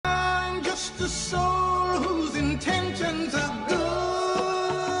just a soul whose intentions are good.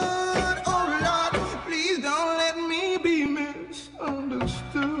 Oh Lord, please don't let me be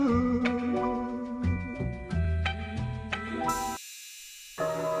misunderstood.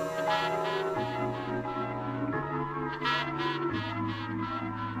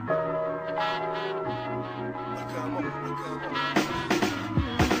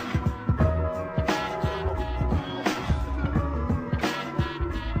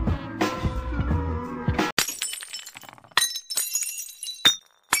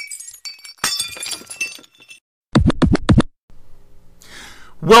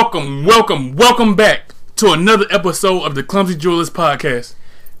 Welcome back to another episode of the Clumsy Jewelers podcast.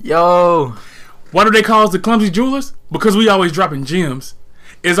 Yo, Why do they call us the Clumsy Jewelers? Because we always dropping gems.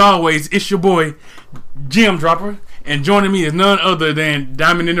 As always, it's your boy, Gem Dropper, and joining me is none other than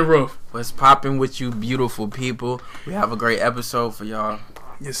Diamond in the Rough. what's poppin' with you beautiful people? We have a great episode for y'all.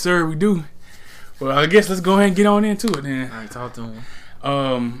 Yes, sir, we do. Well, I guess let's go ahead and get on into it then. Alright, talk to him.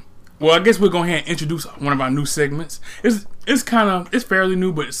 Well, I guess we'll go ahead and introduce one of our new segments. It's fairly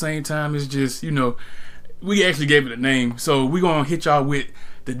new, but at the same time, it's just, we actually gave it a name. So we're going to hit y'all with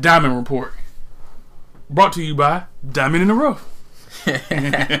the Diamond Report. Brought to you by Diamond in the Rough.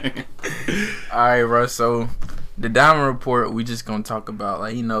 Alright, bro, so the Diamond Report, we just gonna talk about,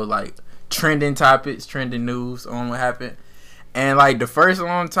 like trending topics, trending news on what happened. And, the first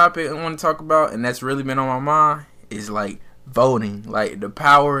topic I want to talk about, and that's really been on my mind, is, voting. The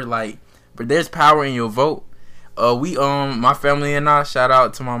power, but there's power in your vote. My family and I, shout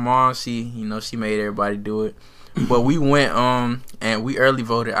out to my mom, she made everybody do it. But we went, and we early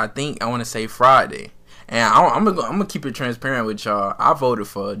voted, I want to say Friday. And I'm gonna keep it transparent with y'all. I voted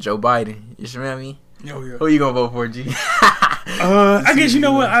for Joe Biden. You smell me? Oh, yeah. Who you gonna vote for, G? I guess, you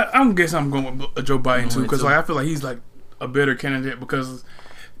know what? I guess I'm going with Joe Biden, too. Because, I feel like he's, a better candidate. Because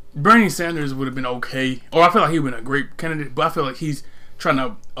Bernie Sanders would have been okay. Or I feel like he would have been a great candidate. But I feel like he's trying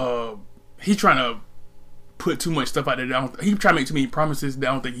to put too much stuff out there. He's trying to make too many promises that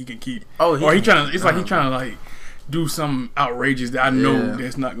I don't think he can keep. Oh, he's trying to do something outrageous that I know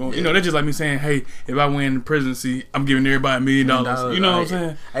that's not going. Yeah. That's just like me saying, hey, if I win the presidency, I'm giving everybody $1 million. You know what I'm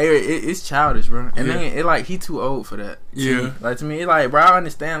saying? Hey, it's childish, bro. And then he too old for that. Yeah. To me, bro, I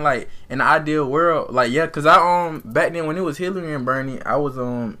understand. In the ideal world, cause I back then when it was Hillary and Bernie, I was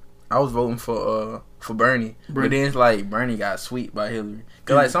voting for Bernie. But then it's Bernie got swept by Hillary.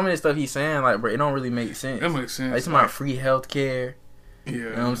 Cause some of the stuff he's saying, bro, it don't really make sense. That makes sense. It's about free healthcare. Yeah. You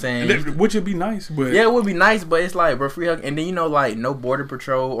know what I'm saying? Which would be nice, but yeah, it would be nice, but it's bro, free health, and then no border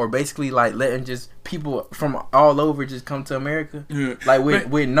patrol, or basically letting just people from all over just come to America. Yeah.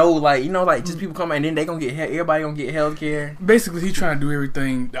 With no just people come and then they gonna get everybody gonna get health care. Basically, he's trying to do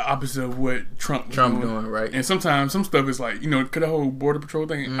everything the opposite of what Trump doing, right? And sometimes some stuff is cause the whole border patrol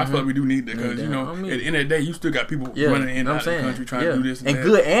thing. I feel like we do need that because at the end of the day, you still got people running in and out of the country trying to do this and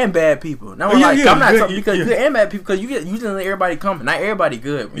good and bad people. Now I'm not talking because good and bad people, because you just let everybody come. Not everybody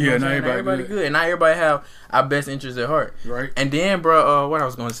good. Not everybody good, and not everybody have our best interests at heart. Right. And then, bro, what I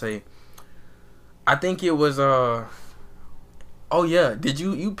was gonna say, I think it was oh yeah, did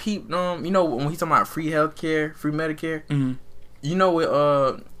you peep when he's talking about free healthcare, free Medicare? Mm-hmm. You know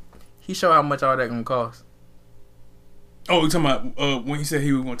what? He showed how much all that gonna cost. Oh, you talking about when he said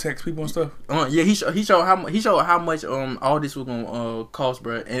he was gonna tax people and stuff? Yeah, he showed how much all this was gonna cost,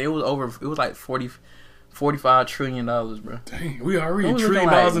 bro, and it was like $45 trillion, bro. Dang, we already $1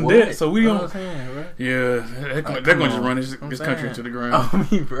 trillion in debt, so we don't. Yeah, they're gonna just run this country into the ground. Oh,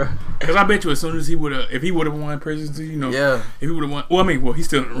 me, bro. Because I bet you, as soon as if he would have won presidency, if he would have won. Well, he's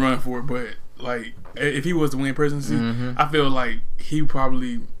still running for it, but if he was to win presidency, I feel like he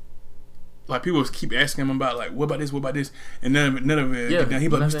probably. People keep asking him about what about this, and none of it. Yeah, he's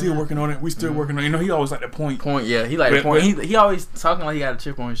like, we still working on it. We still working on it. He always like the point. Yeah, he like the point. He always talking like he got a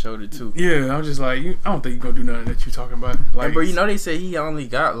chip on his shoulder too. Yeah, I'm just like, I don't think you're gonna do nothing that you talking about. Bro, they say he only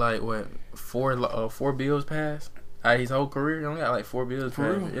got four bills passed out of his whole career. He only got 4 bills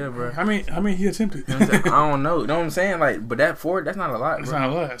passed. Yeah, bro. How many he attempted? I don't know. You know what I'm saying? But that's not a lot. It's not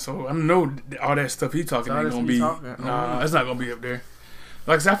a lot. So I know all that stuff he talking ain't gonna be. Nah, it's not gonna be up there.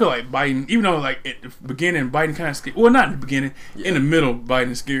 Like I said, I feel like Biden, even though at the beginning Biden kind of scared. Well, not in the beginning, in the middle,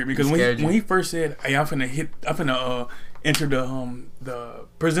 Biden scared because when he first said, "Hey, I'm finna enter the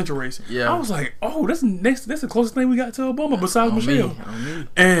presidential race," I was like, "Oh, that's the closest thing we got to Obama besides Michelle."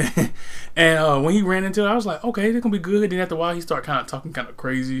 And when he ran into it, I was like, "Okay, they're gonna be good." Then after a while, he started kind of talking kind of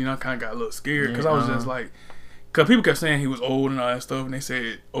crazy, and I kind of got a little scared because I was just like. Because people kept saying he was old and all that stuff, and they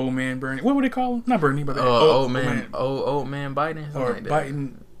said, old man Bernie. What would they call him? Not Bernie, but old man Biden? Or like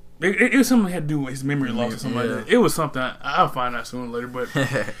Biden. It was something that had to do with his memory loss or something like that. It was something I'll find out sooner or later. But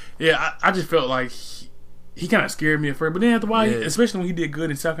yeah, I just felt like he kind of scared me at first. But then after a while, especially when he did good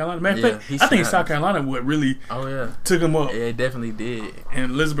in South Carolina, matter of fact, I think South Carolina what really took him up. Yeah, it definitely did.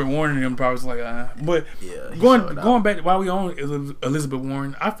 And Elizabeth Warren and them probably was like, but going back to why we own Elizabeth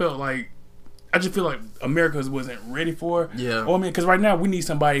Warren, I just feel like America wasn't ready for it. Yeah. Well, I mean, because right now we need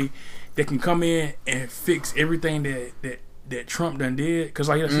somebody that can come in and fix everything that Trump done did. Because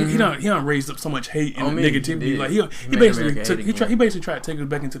like he done raised up so much hate and negativity. Like he basically tried to take us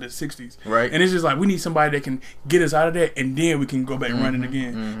back into the 60s. Right. And it's just like we need somebody that can get us out of that, and then we can go back running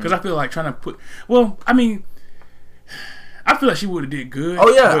again. Because I feel like trying to put. Well, I mean, I feel like she would have did good. Oh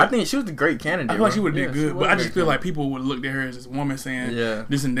yeah, I think she was a great candidate. I feel like she would have did good, but I just feel like people would have looked at her as this woman saying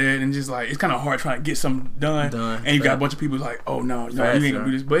this and that, and just like it's kind of hard trying to get something done. And you got a bunch of people like, oh no, you ain't gonna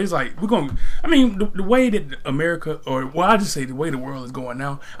do this. But it's like we're gonna. I mean, the way that America, I just say the way the world is going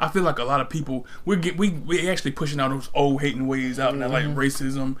now, I feel like a lot of people we actually pushing out those old hating ways out now, like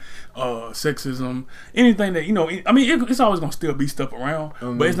racism, sexism, anything that I mean, it's always gonna still be stuff around,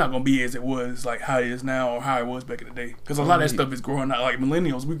 but it's not gonna be as it was like how it is now or how it was back in the day. Because a lot of that stuff is growing out. Like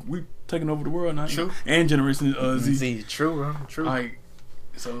millennials, we taking over the world now. True. And Generation Z. True, bro. True. Like,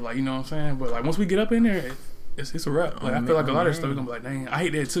 so like you know what I'm saying. But like once we get up in there, it's a wrap. Like I feel like a lot of stuff is gonna be like, dang, I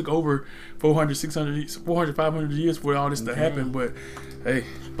hate that it took over 400, 500 years for all this to happen. But hey,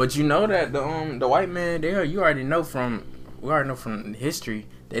 but you know that the white man there, we already know from history,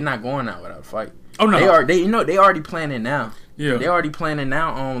 they're not going out without a fight. Oh no, they already planning now. Yeah, they already planning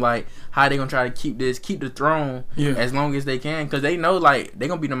now on like how they gonna try to keep the throne as long as they can, because they know like they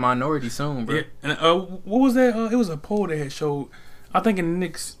gonna be the minority soon, bro. Yeah. And what was that? It was a poll that had showed. I think in the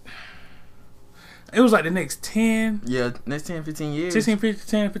next, it was like the next 10. Yeah, next 10, 15 years. 10,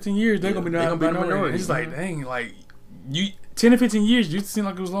 15 years, they're gonna be the minority. It's like dang, like 10 to 15 years used to seem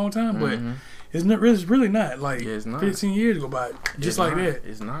like it was a long time, but. It's really not. Like, it's not. 15 years go by just like that.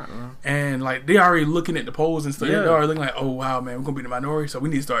 It's not, bro. And, like, they already looking at the polls and stuff. Yeah. They're already looking like, oh, wow, man, we're going to be the minority, so we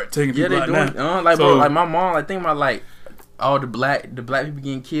need to start taking people out now. Bro, like, my mom, like, think about, like, all the black people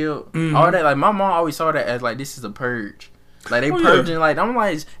getting killed. All that. Like, my mom always saw that as, like, this is a purge. Like, they purging, like, I'm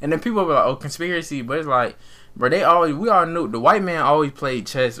like, and then people were like, oh, conspiracy. But it's like, bro, we all knew, the white man always played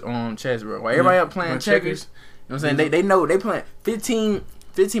chess, bro. Like, everybody up playing checkers. You know what I'm saying? They know, they playing 15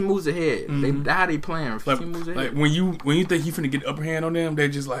 moves ahead. How they playing? 15 moves ahead. Like when you think you finna get the upper hand on them, they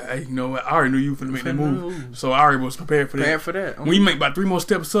just like, hey, you know what? I already knew you finna make that move, so I already was prepared for that. When you make about 3 more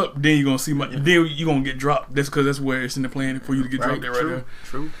steps up, then you gonna see then you gonna get dropped. That's because that's where it's in the plan for you to get dropped there right there.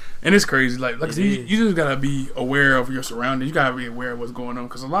 True. And it's crazy. Like I said, you just gotta be aware of your surroundings. You gotta be aware of what's going on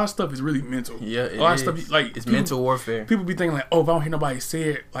because a lot of stuff is really mental. Yeah, a lot of stuff like it's mental warfare. People be thinking like, oh, if I don't hear nobody say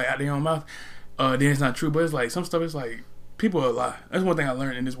it like out their own mouth, then it's not true. But it's like some stuff is like. People will lie. That's one thing I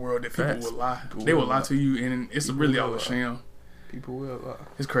learned in this world, that people will lie. They will lie to you, and it's really all a sham. People will lie.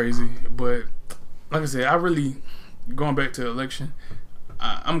 It's crazy. But, like I said, going back to the election,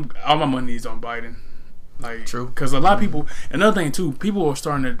 all my money is on Biden. Like, true. Because a lot of people, another thing too, people are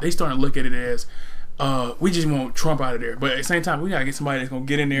starting to look at it as, we just want Trump out of there. But at the same time, we got to get somebody that's going to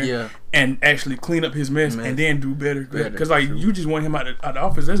get in there and actually clean up his mess and then do better. Because, like, you just want him out of the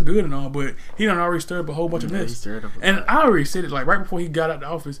office. That's good and all, but he done already stirred up a whole bunch of mess. And I already said it, like, right before he got out of the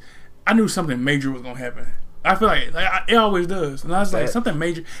office, I knew something major was going to happen. I feel like it always does. And I was like, something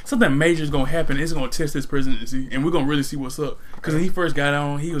major is going to happen. It's going to test this presidency, and we're going to really see what's up. Because when he first got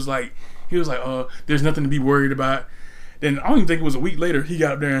on, he was like, there's nothing to be worried about. Then I don't even think it was a week later. He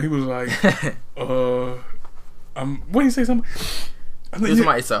got up there and he was like, what did he say? Something?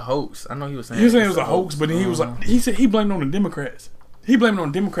 It's a hoax. I know he was saying. He was saying it was a hoax, but then he was like, he said he blamed it on the Democrats. He blamed it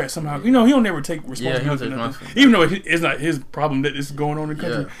on Democrats somehow. You know, he don't never take responsibility for nothing. Even though it's not his problem that this is going on in the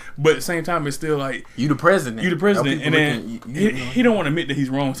country. But at the same time, it's still like you the president. And then he don't want to admit that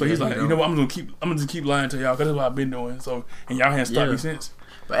he's wrong. So he's like, you know what? I'm gonna just keep lying to y'all because that's what I've been doing. So and y'all haven't stopped me since.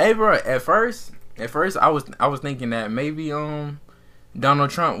 But hey, bro, at first I was thinking that maybe Donald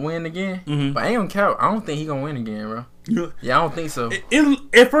Trump win again, but I ain't gonna count. I don't think he gonna win again, bro. Yeah, I don't think so.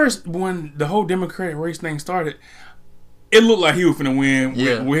 At first, when the whole Democratic race thing started, it looked like he was finna win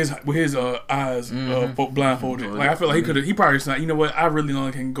with his eyes blindfolded. Like I feel like he probably just like, you know what? I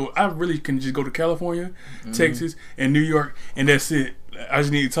really can just go to California, Texas, and New York, and that's it. I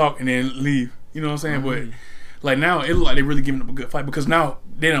just need to talk and then leave. You know what I'm saying? But like now, it look like they're really giving up a good fight because now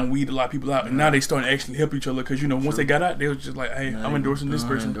they done weed a lot of people out, and now they starting to actually help each other because once they got out, they was just like, hey, I'm endorsing this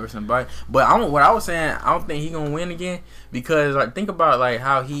person. Endorsing Biden. But what I was saying, I don't think he gonna win again because like think about like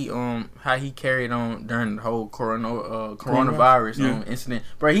how he carried on during the whole coronavirus incident.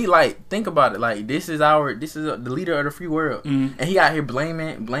 Bro, he like think about it like this is the leader of the free world, and he out here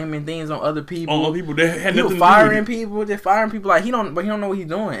blaming things on other people. On other people that had nothing to do with it. firing people like he don't know what he's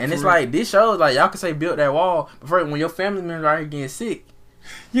doing, and it's like this shows like y'all can say build that wall, but first when your family members are here getting sick.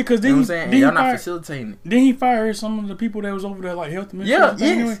 Yeah, because then y'all not facilitating it. Then he fired some of the people that was over there, like health ministers. Yeah,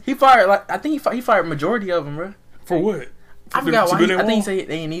 anyway. He fired I think he fired majority of them, bro. For what? I forgot why. I think he said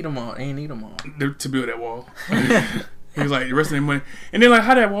they ain't need them all. To build that wall. He was like the rest of their money, and then like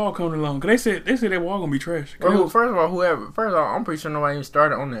how that wall coming along? Because they said that wall gonna be trash. First of all, I'm pretty sure nobody even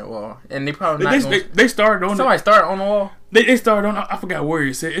started on that wall, and they probably they started on. Somebody started on the wall. They started on. I forgot where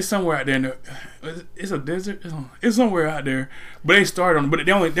it said. It's somewhere out there. It's a desert. It's somewhere out there. But they started on. But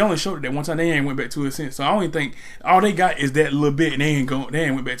they only showed it that one time. They ain't went back to it since. So I only think all they got is that little bit, and they ain't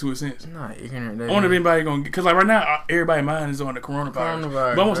went back to it since. Not ignorant. I wonder if anybody gonna because like right now everybody's mind is on the coronavirus.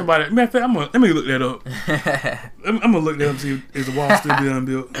 But I want somebody. Matter of fact, let me look that up. I'm gonna look that up and see if the wall still being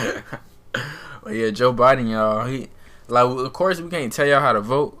built. Well, yeah, Joe Biden, y'all. He like of course we can't tell y'all how to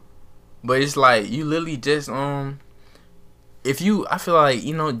vote, but it's like you literally just I feel like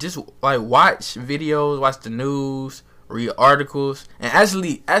just like watch videos, watch the news, read articles, and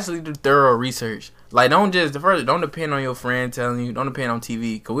actually do thorough research. Like don't depend on your friend telling you. Don't depend on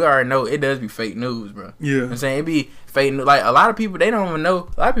TV because we already know it does be fake news, bro. Yeah, you know what I'm saying it be fake news. Like a lot of people don't even know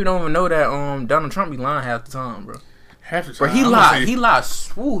that Donald Trump be lying half the time, bro. Half the time, bro. He lied. He lied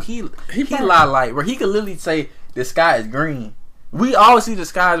like bro. He could literally say the sky is green. We always see the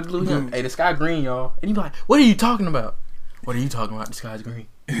sky is blue. Mm-hmm. Hey, the sky green, y'all. And he be like, "What are you talking about? What are you talking about? The sky's green."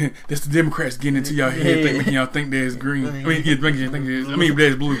 That's the Democrats getting into y'all head, making y'all think there's green. I mean,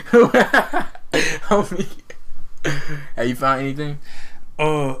 there's blue. Have you found anything?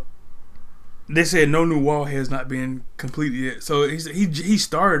 They said no new wall has not been completed yet. So he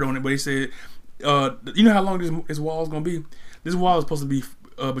started on it, but he said, you know how long this wall is gonna be? This wall is supposed to be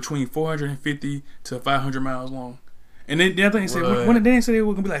between 450 to 500 miles long. And then the other thing they said, when they didn't say it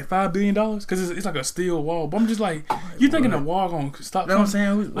was gonna be like $5 billion because it's like a steel wall. But I'm just like, you thinking the wall gonna stop? You know what I'm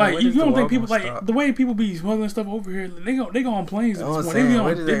saying? Like you don't think people like the way people be smuggling stuff over here? They go on planes. They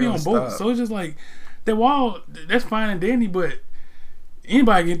be on boats. So it's just like that wall. That's fine and dandy, but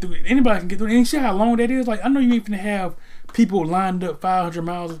anybody can get through it. Anybody can get through it. And you see how long that is? Like I know you ain't finna have people lined up 500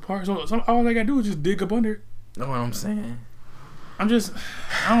 miles apart. So all they gotta do is just dig up under it. Know what I'm saying? I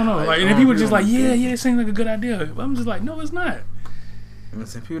don't know. Like, and then people just like, yeah, it seems like a good idea. But I'm just like, no, it's not.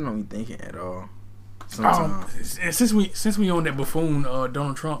 Listen, people don't be thinking at all. Sometimes. Since we on that buffoon,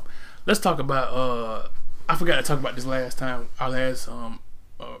 Donald Trump, let's talk about. I forgot to talk about this last time, our last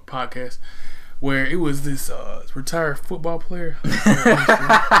podcast, where it was this retired football player.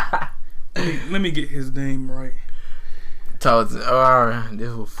 let me get his name right. This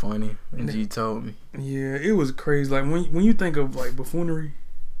was funny when G told me. Yeah, it was crazy. Like when you think of like buffoonery,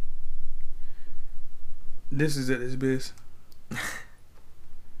 this is at its best.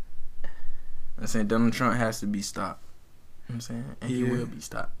 I'm saying Donald Trump has to be stopped. You know what I'm saying, and he will be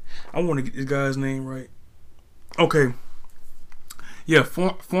stopped. I want to get this guy's name right. Okay. Yeah,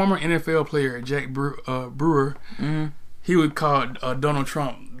 former NFL player Jack Brewer. Mm-hmm. He would call Donald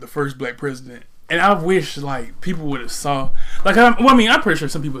Trump the first black president. And I wish like people would have saw like I'm pretty sure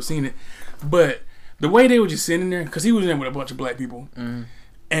some people have seen it, but the way they were just sitting there because he was in with a bunch of black people, and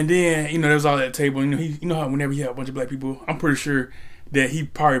then there was all that table. You know how whenever you have a bunch of black people, I'm pretty sure that he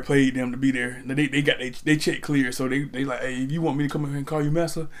probably paid them to be there. They got they check clear, so they like, hey, if you want me to come in here and call you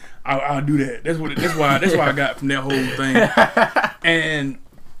massa, I'll do that. That's why I got from that whole thing. And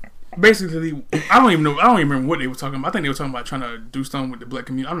basically, I don't even remember what they were talking about. I think they were talking about trying to do something with the black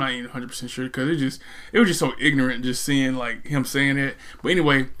community. I'm not even 100% sure because it was just so ignorant just seeing like him saying that. But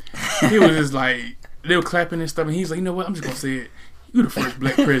anyway, he was just like they were clapping and stuff, and he's like, you know what? I'm just gonna say it. You the first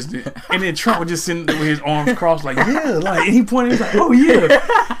black president. And then Trump was just sitting there with his arms crossed, like yeah, like and he pointed. He's like, oh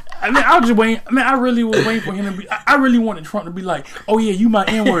yeah. I mean, I was just waiting. I mean, I really was waiting for him to be. I really wanted Trump to be like, oh yeah, you my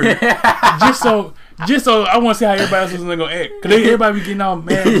N-word. Just so I want to see how everybody else is gonna act. Cause everybody be getting all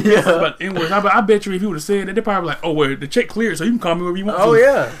mad about N-words. I bet you if he would have said that, they probably like, oh well, the check cleared, so you can call me whatever you want. Oh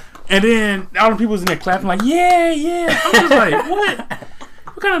yeah. And then all the people was in there clapping like, yeah. I'm just like, what?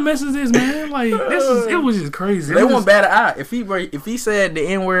 What kind of mess is this, man? Like it was just crazy. They won't bat an eye. If he said the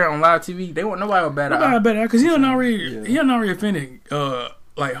N-word on live TV, they want nobody will bat an eye. Because he don't already offended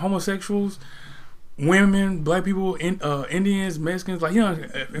like homosexuals women, black people, Indians, Mexicans, like he don't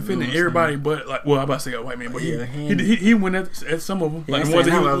offending everybody, but like, well, I'm about to say a white man, but he went at some of them, like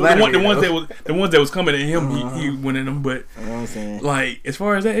the ones that was coming at him, he went at them, but like as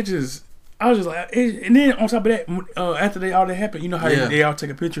far as that, I was just like, and then on top of that, after all that happened, you know how they all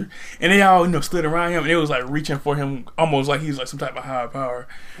take a picture, and they all stood around him, and it was like reaching for him, almost like he's like some type of higher power.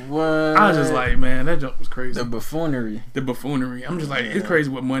 What? I was just like, man, that jump was crazy. The buffoonery. I'm just like, it's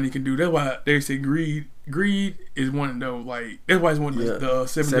crazy what money can do. That's why they say greed is one of those, like, that's why it's one of the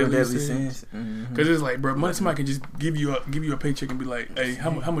seven deadly sins. Because it's like, bro, money, somebody can just give you a paycheck and be like, hey,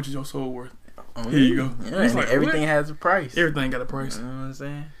 how much is your soul worth? Here you go. Yeah, it's like, everything has a price. Everything got a price. You know what I'm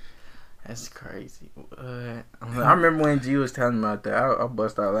saying? That's crazy. I remember when G was telling me about that. I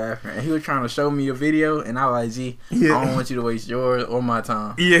bust out laughing. And he was trying to show me a video, and I was like, G, I don't want you to waste yours or my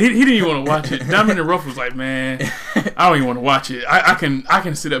time. Yeah, he didn't even want to watch it. Diamond and Ruff was like, man, I don't even want to watch it. I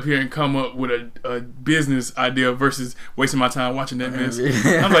can sit up here and come up with a business idea versus wasting my time watching that mess.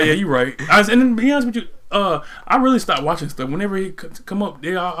 I'm like, yeah, you're right. And then to be honest with you, I really stopped watching stuff. Whenever he come up,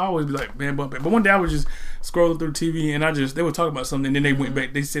 I always be like, man, bump it. But one day I was just scrolling through TV, and they were talking about something, and then they went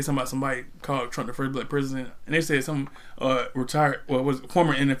back. They said something about somebody called Trump the first black president, and they said some retired, was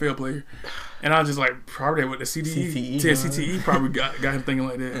former NFL player, and I was just like, probably with the CTE probably got him thinking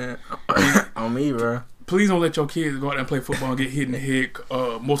like that. On me, bro. Please don't let your kids go out there and play football and get hit in the head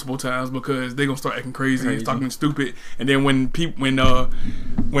multiple times, because they're gonna start acting crazy. Talking stupid, and then when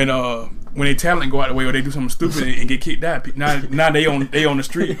their talent go out the way or they do something stupid and get kicked out, now they on the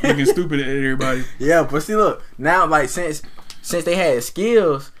street looking stupid at everybody. Yeah, but see, look, now like since they had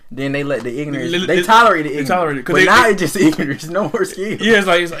skills, then they let the ignorance. They tolerated ignorance. But now it's just ignorance, no more skills. Yeah,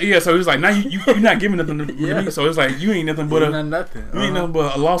 so it's like now you're not giving nothing to me. So it's like you ain't nothing but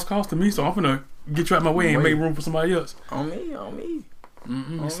a lost cause to me. So I'm gonna get you out my way and make room for somebody else. On me.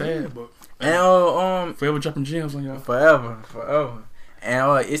 It's sad, but and forever dropping gems on y'all. Forever.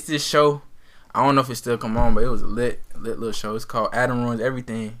 And it's this show. I don't know if it still come on, but it was a lit little show. It's called Adam Ruins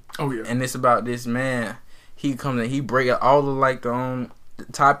Everything. Oh yeah. And it's about this man. He comes and he break out all the like the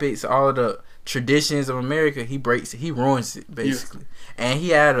topics, all the traditions of America. He ruins it basically. Yeah. And he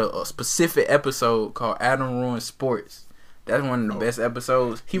had a specific episode called Adam Ruins Sports. That's one of the best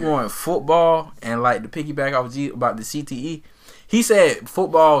episodes. He ruined football, and like to piggyback off G about the CTE. He said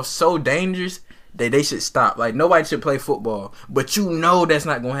football is so dangerous that they should stop. Like nobody should play football, but that's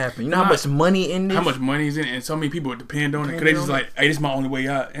not gonna happen. You know how much money in this? How much money is in it, and so many people depend on it because they just like, hey, this is my only way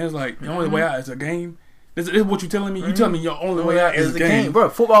out. And it's like the only way out is a game. This is what you telling me? You telling me your only way out is a game, bro?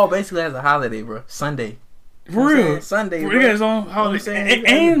 Football basically has a holiday, bro. Sunday. For real, Sunday. They got his own holiday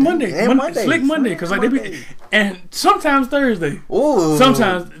and Monday, Slick Monday, because like and sometimes Thursday. Ooh,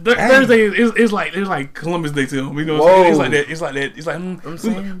 sometimes Thursday is like Columbus Day to them. You know what I'm saying? It's like that. It's like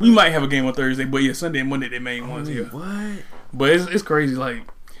we might have a game on Thursday, but yeah, Sunday and Monday they main ones here. What? But it's crazy. Like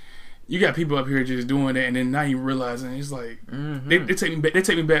you got people up here just doing that, and then now you realizing it's like they take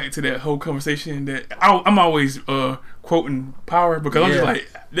me back to that whole conversation that I'm always quoting Power, because I'm just like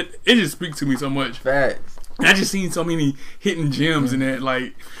it just speaks to me so much. Facts. I just seen so many hidden gems in that,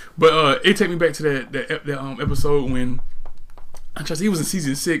 like, but it take me back to that episode when he was in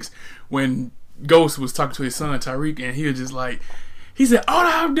season 6 when Ghost was talking to his son Tariq, and he was just like, he said, all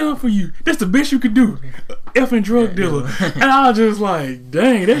I've done for you, that's the best you could do, effing drug dealer. And I was just like,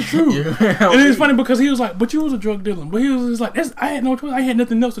 dang, that's true. And it's funny because he was like, but you was a drug dealer, but he was just like, I had no choice, I had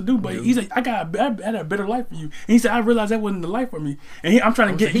nothing else to do, but he's like, I had a better life for you. And he said, I realized that wasn't the life for me, and I'm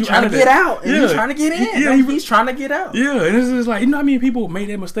trying to get you out of that. Out, and he's trying to get in. He's trying to get out. Yeah, and it's just like, you know how many people made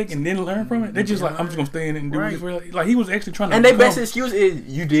that mistake and didn't learn from it? They're just like, I'm just gonna stay in it and do this. Like he was actually trying to. And their best excuse is,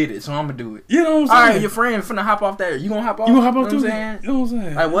 you did it, so I'm gonna do it. You know what I'm saying? All right, your friend finna hop off that. You gonna hop off? You gonna hop off too? You know what I'm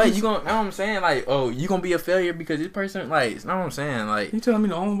saying? Like what? You gonna? You know what I'm saying? Like, oh, you gonna be a failure because this person, like, you know what I'm saying? Like, you telling me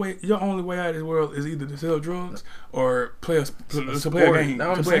your only way out of this world is either to sell drugs or play a game. You know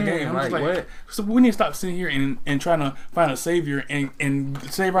what I'm saying? I'm like, what? So we need to stop sitting here and trying to find a savior and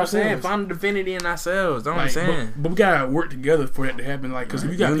save ourselves. Find a divinity in ourselves. Know what I'm saying? But we gotta work together for that to happen. Like, because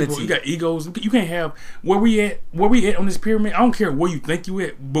if you got people, you got egos. You can't have where we at on this pyramid. I don't care where you think you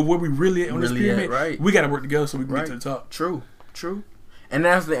at, but where we really at on this pyramid. Right. We gotta work together so we can get to the top. True. And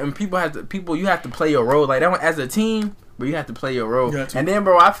that's you have to play your role like that. As a team, but you have to play your role. And then,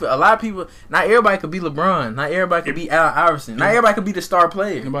 bro, I feel a lot of people. Not everybody could be LeBron. Not everybody could be Allen Iverson. Not everybody could be the star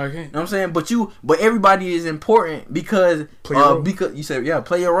player. Nobody can. You know what I'm saying? But everybody is important because you said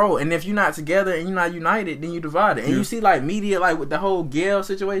play your role. And if you're not together and you're not united, then you divided. And you see like media like with the whole Gayle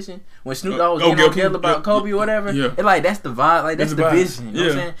situation when Snoop Dogg was getting on Gayle about Kobe or whatever. Yeah. It's like that's the vibe. Like that's the vision. You know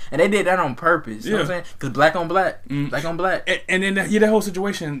what I'm saying? And they did that on purpose. You know what I'm saying? Because black on black, black on black. And then that whole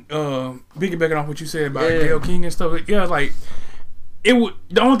situation, piggybacking off what you said about Gayle King and stuff. Yeah, like it would.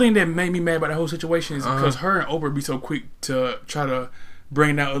 The only thing that made me mad about the whole situation is because her and Oprah be so quick to try to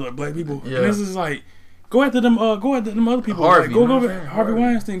bring down other black people. Yeah. And this is like. Go after them other people. Harvey, like, go over Harvey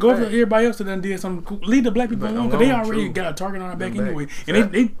Weinstein. Go after everybody else that done did something cool. Leave the black people alone because they already got a target on our back anyway.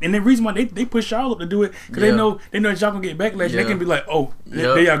 And the reason why they push y'all up to do it because they know that y'all gonna get backlash. They can be like, oh,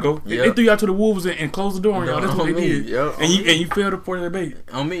 there y'all go. They threw y'all to the wolves and closed the door on y'all. That's what they did. And you failed for the debate.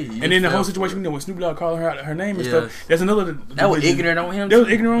 On me. And then the whole situation, with Snoop Dogg calling her out her name and stuff. That's another. That was ignorant on him. That was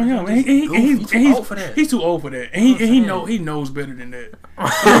ignorant on him. And he's too old for that. He's too old for that. And he knows better than that.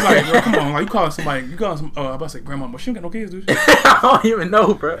 Like, bro, come on, like you calling some I'm about to say grandma, but she ain't got no kids, dude. I don't even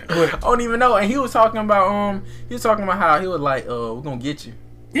know, bro. I don't even know. And he was talking about how he was like, we're gonna get you.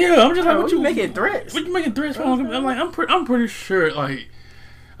 Yeah, I'm just like, what you making threats? What you making threats for? I'm like, I'm pretty sure, like,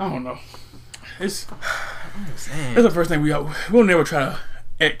 I don't know. It's the first thing we'll never try to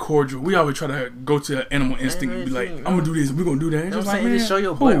act cordial. We always try to go to animal instinct and be like, I'm gonna do this, we're gonna do that. And just like, man, just show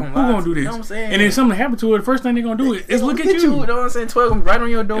your butt who gonna do this? You know what I'm saying? And then something happen to her, the first thing they're gonna do is look at you. You know what I'm saying? 12 gonna be right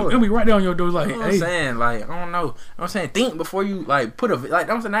on your door. It'll be right there on your door, like, you know what I'm saying? Like, I don't know. You know what I'm saying? Think before you like put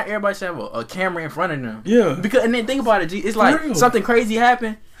I'm saying not everybody should have a camera in front of them. Yeah. Because and then think about it, G. It's like something crazy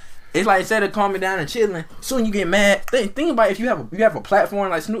happened. It's like instead of calming down and chilling, soon you get mad. Think about it, if you have a platform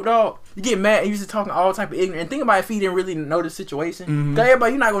like Snoop Dogg, you get mad and you just talking all type of ignorant. And think about if he didn't really know the situation. Cause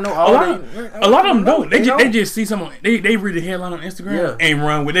everybody, you're not gonna know all that. A lot of them don't. They just see someone. They read the headline on Instagram and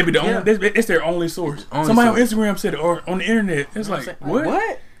run with. They be the only. It's their only source. Somebody on Instagram said it or on the internet. It's like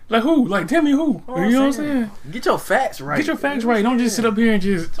what? Like who? Like tell me who? You know what I'm saying? Get your facts right. Get your facts right. Don't just sit up here and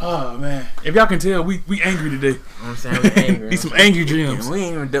just man. If y'all can tell, we angry today. You know what I'm saying? We angry. Need some angry gems.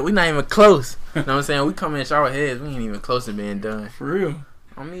 We not even close. You know what I'm saying? We come in shower heads. We ain't even close to being done. For real.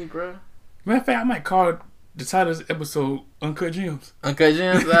 On me, bro. Matter of fact, I might call the title of this episode Uncut Gems. Uncut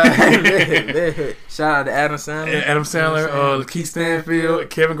Gems. Shout out to Adam Sandler. Adam Sandler, Keith Stanfield,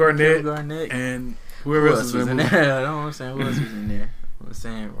 Kevin Garnett, and whoever else was in there. I don't know what I'm saying. Who else was in there? I'm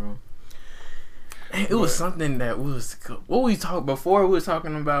saying, bro. It was something that was. What we talked before? We were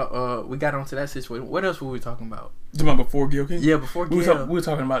talking about. We got onto that situation. What else were we talking about? You about before Gayle King? Yeah, before Gayle. We were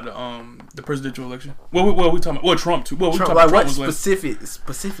talking about the presidential election. Well, we talking about Trump too. Well, we Trump, talking like about what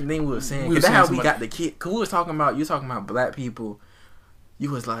specific thing we were saying? Because that's how we got the kid. Cause we was talking about you talking about black people.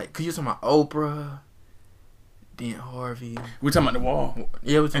 You was like, cause you talking about Oprah. Then Harvey. We're talking about the wall.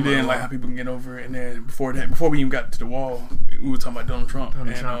 Yeah, and then like how people can get over it. And then before we even got to the wall, we were talking about Donald Trump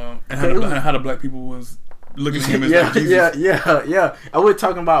and how the black people was looking at him as like Jesus. Yeah. And we were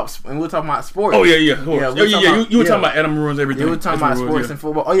talking about sports. Oh yeah. You were talking about Adam ruins everything. We were talking about sports and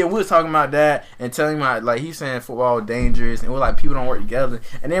football. Oh yeah, we were talking about that and telling him like he's saying football is dangerous and we're like people don't work together.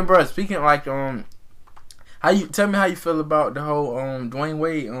 And then bro, speaking of, like tell me how you feel about the whole Dwayne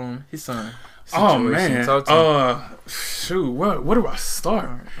Wade his son. Oh man, shoot, where do I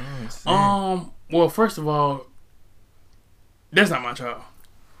start? Well, first of all, that's not my child.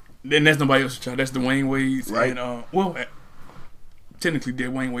 Then that's nobody else's child. That's Dwayne Wade's, right? And technically,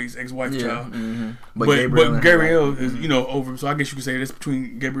 Dwayne Wade's ex-wife child. Mm-hmm. But Gabrielle is over. So I guess you could say that's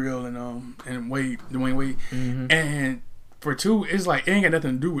between Gabrielle and Wade, Dwayne Wade. Mm-hmm. And for two, it's like it ain't got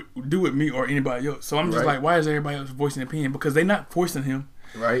nothing to do with me or anybody else. So I'm just like, why is everybody else voicing an opinion? Because they're not forcing him.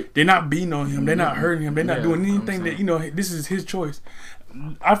 Right, they're not beating on him. They're not hurting him. They're not doing anything that this is his choice.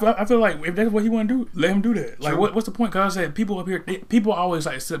 I feel like if that's what he want to do, let him do that. Like what's the point? Because I said people up here, people always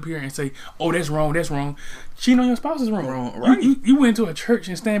like sit up here and say, "Oh, that's wrong. That's wrong." Cheating on your spouse is wrong. Right? You went to a church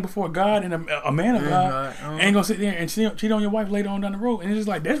and stand before God and a man of God ain't gonna sit there and cheat on your wife later on down the road. And it's just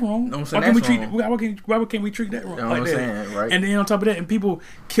like that's wrong. Why can't we treat that wrong like that? Right? And then on top of that, and people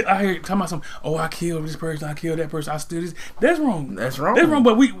I hear talking about some. Oh, I killed this person. I killed that person. I still this. That's wrong. That's wrong. That's wrong.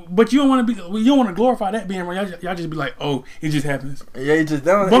 But you don't want to be. You don't want to glorify that being wrong. Y'all just be like, oh, it just happens. Yeah, it just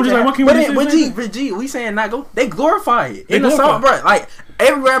don't. But I'm just like, what can we do? But G, we saying not go. They glorify it in the song, bro. Like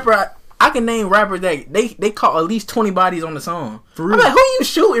every rapper I can name rappers that they caught at least 20 bodies on the song. For real. I'm like, who you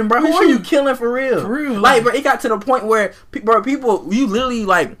shooting, bro? Who are you killing for real? For real. Like, bro, it got to the point where, bro, people, you literally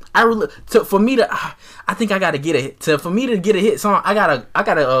like, for me to, I think I gotta get a hit. For me to get a hit song, I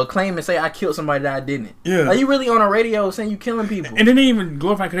gotta claim and say I killed somebody that I didn't. Yeah. Like, you really on the radio saying you killing people. And then they even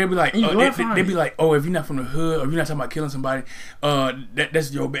glorify, because they be like, they be like, oh, if you're not from the hood, or if you're not talking about killing somebody,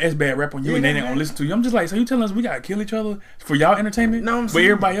 that's bad rap on you, and they ain't gonna listen to you. I'm just like, so you telling us we gotta kill each other for y'all entertainment? No, I'm but saying.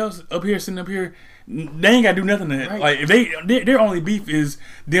 Everybody else up here, sitting up here, they ain't gotta do nothing to that. Right. Like, if their only beef is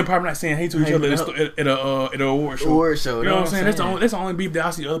them probably not saying hey to each other at a award show. You know what I'm saying? That's the only beef that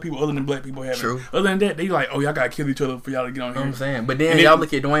I see other people other than black people having. True. Other than that, they like, oh, y'all gotta kill each other for y'all to get on here. You know what I'm saying? But then y'all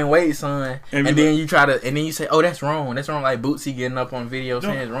look at Dwayne Wade's son, and then you try to, and then you say, oh, that's wrong. That's wrong. Like Bootsy getting up on video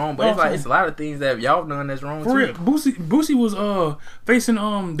saying it's wrong. But it's like, it's a lot of things that y'all done that's wrong for real. Bootsy was facing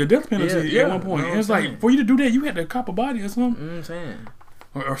the death penalty at one point. And it's like, for you to do that, you had to cop a body or something. You know what I'm saying?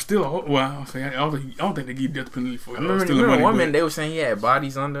 Or still, well, I don't think they give death penalty for stealing money. One minute they were saying he had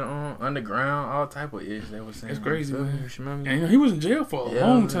bodies underground, all type of ish. They were saying it's crazy, man. And you know, he was in jail for a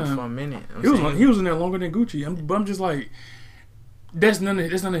long time. For a minute. He was in there longer than Gucci. I'm just like, that's none of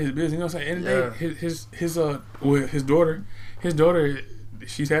his business. You know what I'm saying? And his daughter,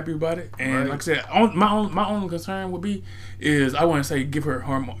 she's happy about it. And like I said, my only concern would be is I want to say give her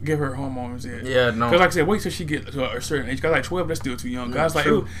hormones. Yeah, no. Because like I said, wait till she get to a certain age. Because like 12, that's still too young. Cause like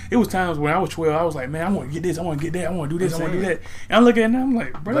it was times when I was 12, I was like, man, I want to get this, I want to get that, I want to do this, I want to do that. And I'm looking at it now, I'm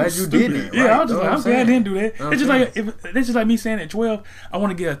like, bro, that's stupid. Did it. Yeah, right. I was just like, I'm glad I didn't do that. It's just saying. like it's just like me saying at 12, I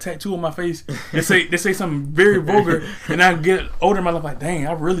want to get a tattoo on my face and say something very vulgar, and I get older in my life like, dang,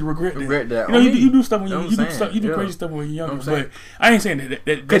 I really regret that. You know, you do stuff when you do crazy stuff when you're younger. But I ain't saying that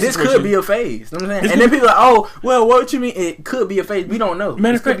because this could be a phase. You know what I'm saying? And then people are like, oh, well, what you mean? It could be a phase. We don't know.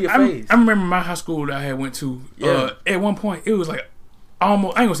 Matter of fact, could be a phase. I remember my high school that I had went to. At one point, it was like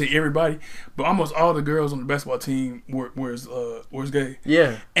almost, I ain't gonna say everybody, but almost all the girls on the basketball team was gay.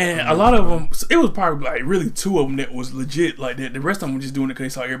 Yeah. And a lot of them, it was probably like really 2 of them that was legit like that. The rest of them were just doing it because they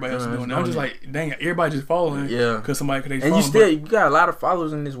saw everybody else doing it. I'm just like, dang, everybody just following. Yeah. Because somebody could. And you got a lot of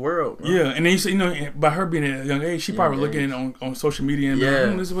followers in this world. Bro. Yeah. And then you say, you know, by her being at a young age, she probably looking on social media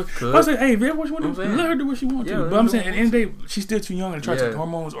and I say, hey, man, what you want to do? Let her do what she wants to. But I'm saying at the end of the day, she's still too young to try to take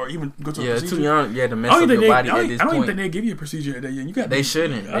hormones or even go to a procedure. Yeah, too young. Yeah, to mess up your body at this point. I don't even think they give you a procedure at that young. They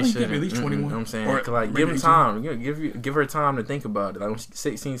shouldn't. I think you got to be at least 21. You know what I'm saying? Like, give them time. Give her time to think about it. Like, when she's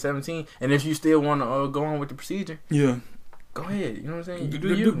 16, 17. And if you still want to go on with the procedure, go ahead. You know what I'm saying?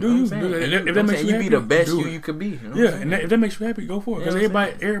 Do you. If that makes you happy, be the best you could be. You know and if that makes you happy, go for it. Because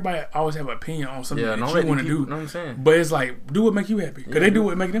everybody always have an opinion on something that you want to do. You know what I'm saying? But it's like, do what make you happy. Because they do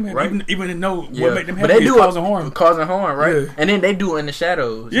what make them happy. Right. Even know what make them happy. But they do causing harm. Causing harm, right? Yeah. And then they do it in the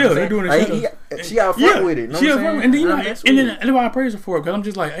shadows. Yeah, they do it in the shadows. She out front with it. You know what I'm saying? And then that's why I praise her for it. Because I'm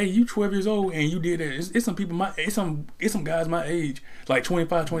just like, hey, you 12 years old and you did that. It's some people it's some guys my age, like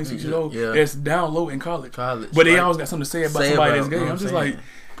 25, 26 years old, that's down low in college. But they always got something to say about somebody that's gay. I'm just like,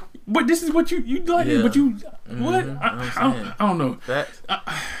 but this is what you like it, but you what? I don't know.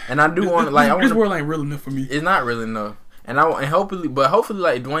 And I do want to like this world ain't real enough for me. It's not real enough. And hopefully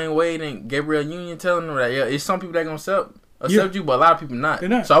like Dwayne Wade and Gabrielle Union telling them that it's some people that gonna accept you, but a lot of people not.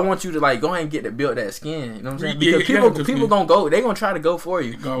 So I want you to like go ahead and get to build that skin. You know what I'm saying? Because people gonna go, they gonna try to go for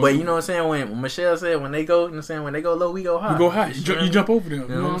you. But you know what I'm saying? When Michelle said when they go, you know what I'm saying? When they go low, we go high. You go high. You jump over them.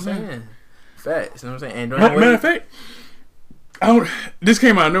 You know what I'm saying? Facts. You know what I'm saying? And matter of fact, this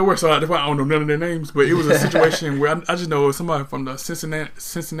came out of nowhere, so that's why I don't know none of their names. But it was a situation where I just know somebody from the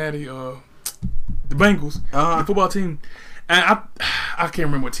Cincinnati, the Bengals, the football team. And I can't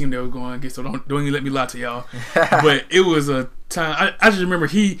remember what team they was going against, so don't even let me lie to y'all. But it was a time I just remember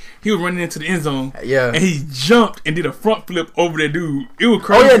he was running into the end zone, and he jumped and did a front flip over that dude. It was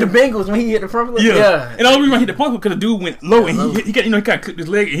crazy. Oh yeah, the Bengals when he hit the front flip. Yeah. And the only reason I hit the front flip because the dude went low and he got kind of clipped his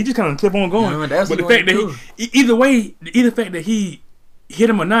leg and he just kind of kept on going. But the fact that either fact that he hit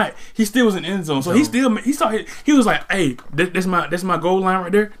him or not, he still was in the end zone. So he was like, hey, that's my goal line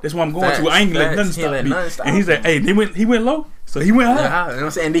right there. That's what I'm going to. I ain't let nothing stop me. And he's like, hey, he went low. So he went high. You know what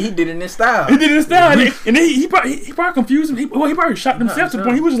I'm saying? And then he did it in his style. And then he probably confused him. He probably shot himself to the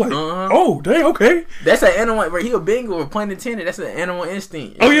point he was just like, oh, dang, okay. That's an animal. Where he a Bengal, pun intended. That's an animal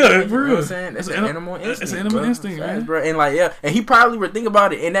instinct. Oh yeah, for real. You know what I'm saying? That's an animal instinct. That's an animal instinct, man. Bro. And like and he probably would think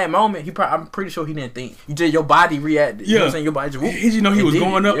about it in that moment. I'm pretty sure he didn't think. Your body reacted. You know what I'm saying? Your body just whoop. He was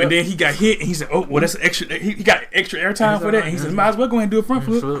going up and then he got hit and he said, oh, well, that's extra. He got extra airtime for that. And he said, might as well go ahead and do a front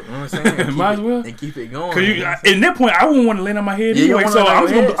flip. You know what I'm saying? Might as well. And keep it going. Cause in that point, I wouldn't want to land on my head anyway. So I'm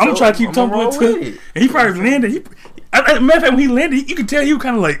gonna try to keep tumbling to it. And he probably landed. Matter of fact, when he landed, you could tell he was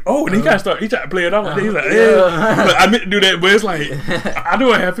kind of like, oh, and he tried to play it off. Like he's like, yeah. But I meant to do that, but it's like, I know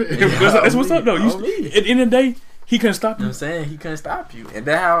what happened. That's what's up, though. At the end of the day, he couldn't stop you. You know what I'm saying? He couldn't stop you. And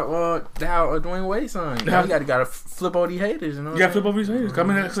that's how Dwayne Wade son. You gotta flip all these haters. You know, you gotta flip all these haters. I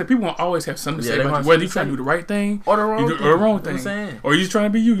mean, like, people won't always have something to say about you, whether you're trying to do the right thing or the wrong thing. You know, or you're just trying to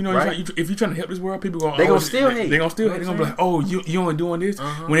be you. You know, if you're trying to help this world, people gonna still hate. They're gonna still hate. They're gonna be like, oh, you only doing this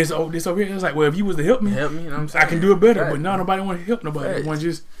when it's this over here. It's like, well, if you was to help me, you know what I'm saying? I can do it better. But now nobody want to help nobody. They want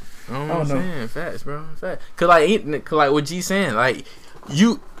just. I don't know. Facts, bro. Facts. Cause like what G saying, like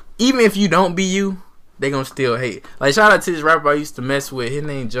you, even if you don't be you, they gonna still hate. Like shout out to this rapper I used to mess with. His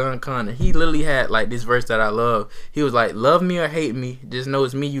name John Connor. He literally had like this verse that I love. He was like, "Love me or hate me, just know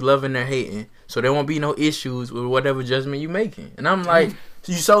it's me you loving or hating. So there won't be no issues with whatever judgment you making." And I'm like,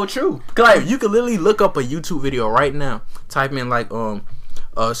 you so true. Cause like you could literally look up a YouTube video right now. Type in like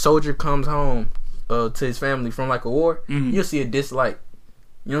a soldier comes home to his family from like a war. You'll see a dislike.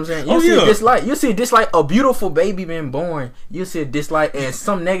 You know what I'm saying? You'll see a dislike. You'll see a dislike. A beautiful baby being born. You'll see a dislike and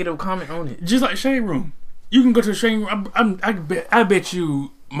some negative comment on it. Just like Shade Room. You can go to the Shade Room. I bet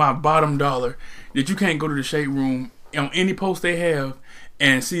you my bottom dollar that you can't go to the Shade Room on any post they have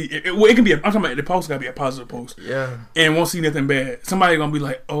and see. It can be. I'm talking about the post. Got to be a positive post. Yeah. And won't see nothing bad. Somebody gonna be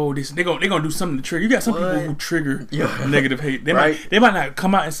like, oh, this. They gonna do something to trigger. You got some people who trigger negative hate. They might not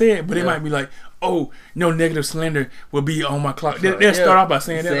come out and say it, but they might be like, oh, no negative slander will be on my clock. They'll start off by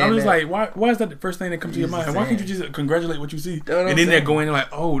saying that. I'm just like, why is that the first thing that comes to your mind? Why can't you just congratulate what you see? And then they'll go in and like,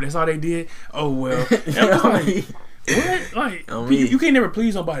 oh, that's all they did? Oh, well. Like, what? Like, you can't never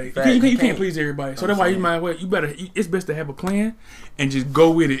please nobody. You can't please everybody. So that's why you better, it's best to have a plan and just go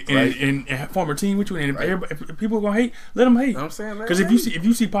with it and form a team with you. And if people are going to hate, let them hate. Because if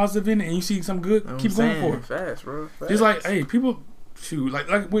you see positive in it and you see something good, keep going for it. Fast, bro. It's like, hey, people... Shoot,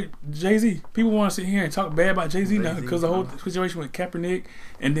 like with Jay-Z, people want to sit here and talk bad about Jay-Z now because the whole situation with Kaepernick,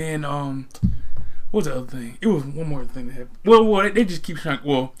 and then what was the other thing? It was one more thing that happened. Well, they just keep trying.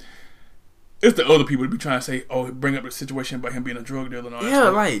 Well, it's the other people to be trying to say, oh, bring up the situation about him being a drug dealer and all that. Yeah,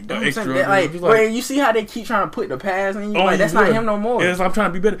 like, where you see how they keep trying to put the past in you, like that's not him no more. Yeah, I'm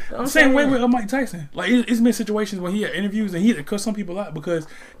trying to be better. The same way with Mike Tyson. Like, it's been situations when he had interviews and he had to cut some people out because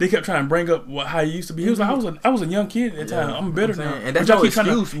they kept trying to bring up how he used to be. He was like, I was a young kid at the time. I'm better now. And that's no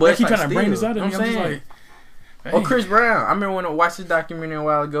excuse, but keep trying to bring this out of me. I'm just like. Or Chris Brown. I remember when I watched this documentary a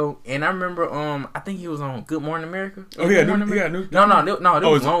while ago, and I remember I think he was on Good Morning America. Oh yeah, No, it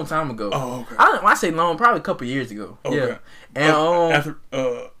was a long time ago. Oh, okay. I say long, probably a couple years ago. Okay. Yeah, and after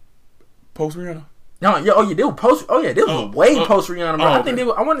post Rihanna. They were post. Oh yeah, they was way post Rihanna. Bro. I think they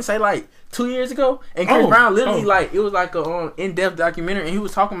were, I want to say like 2 years ago, and Chris Brown literally like it was like a in-depth documentary, and he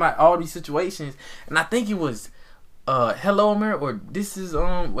was talking about all these situations, and I think it was. Hello America, or this is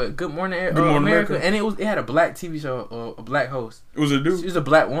Good Morning America, and it had a black TV show, a black host. It was a dude. She was a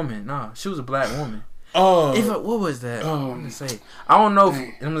black woman. No, she was a black woman. What was that? I'm gonna say. I don't know if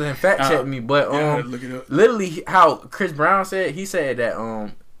I'm gonna fact check me, but look it up. Literally how Chris Brown said, he said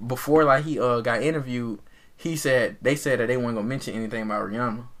that before like he got interviewed, they said that they weren't gonna mention anything about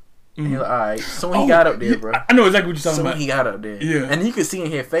Rihanna. And he like, all right. So when he got up there, bro, I know exactly what you're talking about. When he got up there, yeah, and you could see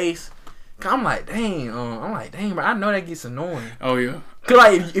in his face. I'm like, dang, bro. I know that gets annoying. Oh yeah. Cause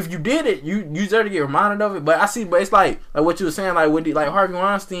like if you did it, you deserve to get reminded of it. But it's like what you were saying, like with Harvey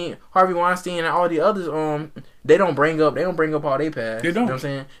Weinstein, and all the others. They don't bring up all their past. They don't. You know what I'm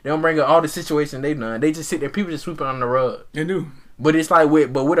saying? They don't bring up all the situations they've done. They just sit there. People just sweep it on the rug. They do. But it's like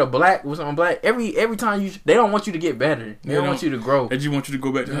with something black, every time they don't want you to get better. They don't want you to grow. They just want you to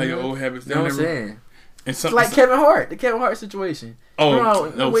go back to how your old habits. You know what I'm saying? It's like Kevin Hart, the Kevin Hart situation. Oh,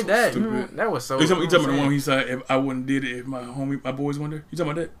 that was so stupid. That was so. You talking about the one he said, "If I wouldn't did it, if my boys went there." You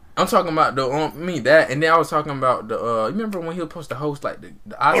talking about that? I'm talking about that, and then I was talking about the. You remember when he was supposed to host like the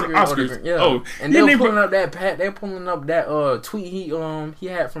Oscars? And they were pulling up that tweet he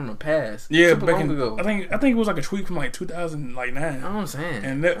had from the past. Yeah, back long ago. I think it was like a tweet from like 2009. That's what I'm saying.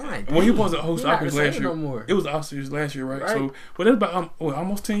 And when he was supposed to host Oscars last year, no it was Oscars last year, right? So, but that's about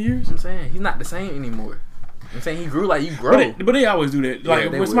almost 10 years. I'm saying he's not the same anymore. I'm saying he grew like you grow. But they always do that.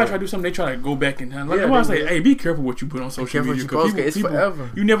 Like when somebody try to do something, they try to go back in time. Like I say, hey, be careful what you put on social media. It's forever.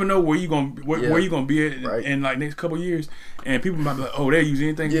 You never know where you gonna be at in like next couple of years, and people might be like, oh, they use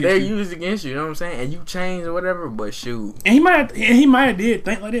anything. Yeah, they use it against you. You know what I'm saying? And you change or whatever. But shoot, and he might have did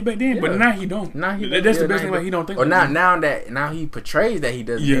think like that back then, but now he don't. That's the best thing. Like he don't think. Or now he portrays that he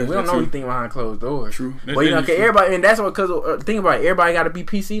doesn't. Yeah, we don't know anything behind closed doors. True. But everybody, and that's what because think about it, everybody got to be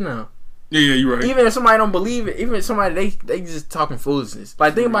PC now. Yeah, you're right. Even if somebody don't believe it, even if somebody they just talking foolishness.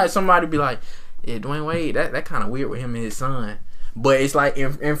 Like think about it, somebody be like, yeah, Dwayne Wade, that kind of weird with him and his son. But it's like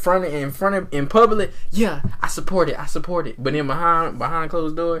in front of in public, yeah, I support it. But then behind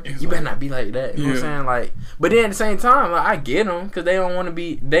closed door, you better not be like that. You know what I'm saying? Like, but then at the same time, like, I get them because they don't want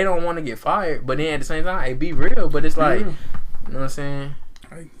to get fired. But then at the same time, hey, be real. But it's like, you know what I'm saying?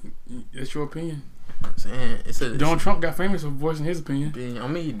 It's your opinion. I'm saying Donald Trump got famous for voicing his opinion. I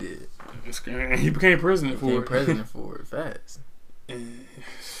mean, he did. He became president for it. Fast.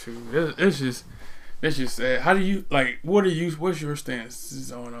 Shoot, that's just sad. How do you like? What's your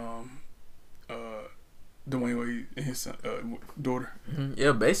stance on Dwayne Wade and his daughter? Mm-hmm.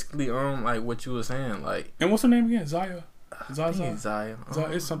 Yeah, basically like what you were saying, like. And what's her name again? Zaya. Zaya.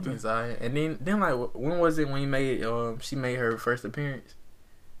 It's something. Zaya. And then like when was it when she made her first appearance?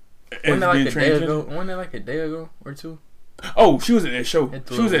 Wasn't that like a day ago or two? Oh, she was at that show.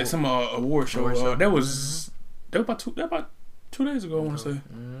 She was at some award show. That was about 2 days ago, I want to say.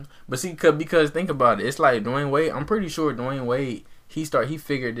 Mm-hmm. But see, because think about it, it's like Dwayne Wade. I'm pretty sure Dwayne Wade he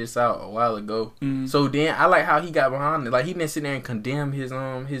figured this out a while ago. Mm-hmm. So then I like how he got behind it. Like he didn't sit there and condemn his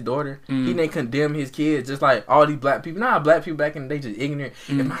daughter. Mm-hmm. He didn't condemn his kids. Just like all these black people. Nah, black people back in the day just ignorant.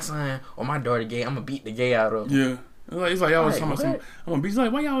 Mm-hmm. If my son or my daughter gay, I'm gonna beat the gay out of him. Yeah. It's like y'all was talking about I'm gonna be like,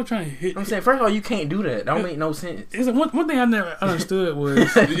 why y'all trying to hit? I'm saying, first of all, you can't do that. That don't make no sense. It's like one thing I never understood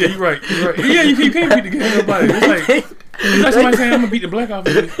was yeah, you're right. Yeah, you can't beat the gay nobody. It's like somebody saying I'm gonna beat the black off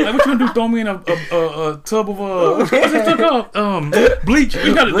of you. Like what you gonna do? Throw me in a tub of what's that stuff called? Bleach.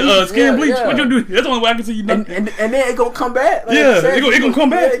 You got skin bleach. Yeah. What you gonna do? That's the only way I can see you. And then it gonna come back. Like it gonna come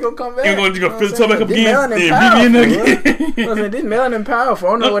back. Yeah, it gonna come back. You gonna fill the tub back up again. This melanin powerful.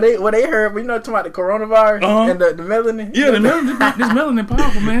 I don't know what they heard. But you know, talking about the coronavirus and the melanin. Yeah, the melanin. This melanin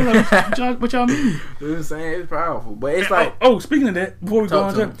powerful, man. Like, what y'all mean? You know what I'm saying? It's powerful, but it's like. Speaking of that, before we go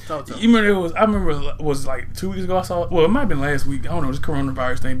on to you remember I remember it was like 2 weeks ago. I saw. Well, it might have been last week. I don't know. This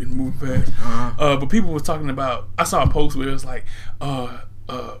coronavirus thing been moving fast. But people was talking about. I saw a post where it was like,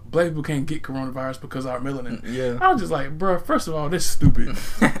 black people can't get coronavirus because of our melanin. Yeah. I was just like, bro. First of all, this is stupid.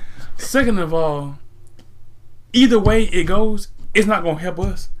 Second of all, either way it goes, it's not gonna help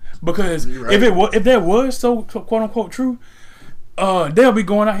us because if that was so quote unquote true. They'll be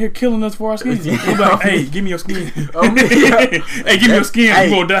going out here killing us for our skin. They'll be like, hey, give me your skin. Hey, give me your skin. Hey,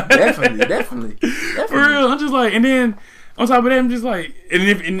 you won't die. Definitely. For real. I'm just like, and then on top of that, I'm just like,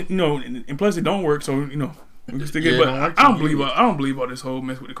 and plus it don't work. So we just get. But I don't believe all this whole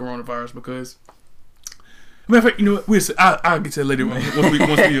mess with the coronavirus because. Matter of fact, I'll get to that later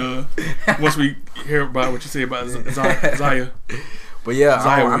once we hear about what you say about Zaya. But yeah,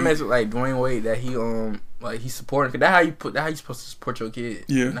 I mess with like Dwayne Wade that he like he's supporting. Cause that's how you supposed to support your kids.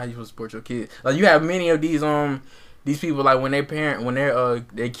 Yeah, that's how you supposed to support your kids. Like you have many of these people like when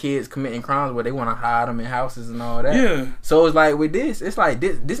their kids committing crimes where they want to hide them in houses and all that. Yeah. So it's like with this, it's like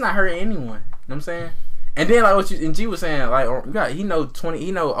this not hurting anyone. You know what I'm saying? And then like what G was saying, like he know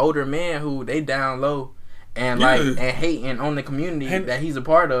older men who they down low and like and hating on the community that he's a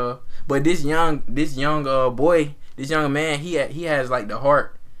part of. But this young boy. This young man, he has like the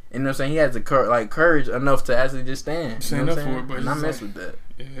heart, you know what I'm saying? He has the courage enough to actually just stand. Stand up for it, but I mess with that.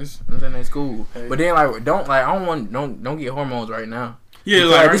 Yeah, I'm saying that's cool. Hey. But then don't get hormones right now. Yeah,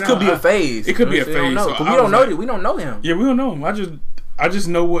 like this could be a phase. It could be a phase. We don't know him. Yeah, we don't know him. I just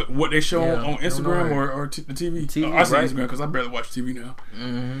know what they show on Instagram or the TV. I see Instagram because I barely watch TV now.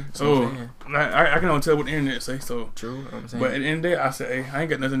 Mm-hmm. So I can only tell what the internet say. So true. But at the end of the day, I say, hey, I ain't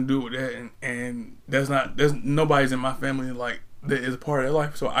got nothing to do with that, and there's nobody's in my family like that is a part of their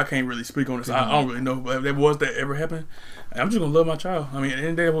life. So I can't really speak on this. I don't really know. But if that ever happened, I'm just gonna love my child. I mean, at the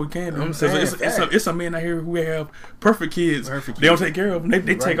end of the day, what we can do. It's some men out here who have perfect kids. They don't take care of them.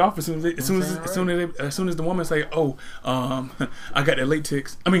 They take off as soon as the woman say, "Oh, I got that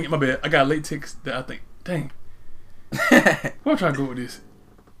latex." I mean, my bad. I got latex that I think, dang. Where I'm trying to go with this?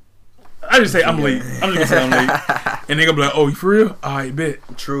 I just say I'm late. I'm just gonna say I'm late, and they gonna be like, "Oh, you for real? I bet."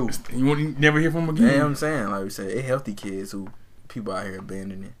 True. You won't never hear from them again. You know what I'm saying? Like we say, it's healthy kids who people out here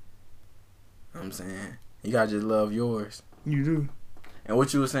abandoning. You know what I'm saying? You gotta just love yours. You do. And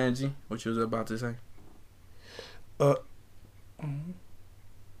what you was saying, G? What you was about to say? Oh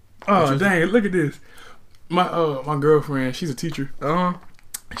dang! Look at this. My girlfriend, she's a teacher.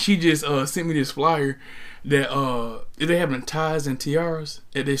 She just sent me this flyer that they having ties and tiaras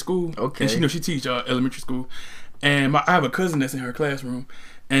at their school. Okay. And she teach elementary school, and I have a cousin that's in her classroom,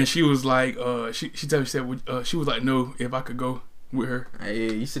 and she was like, she was like, no, if I could go with her.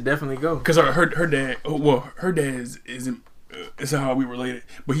 Hey, you should definitely go. Cause her dad, her dad is how we related,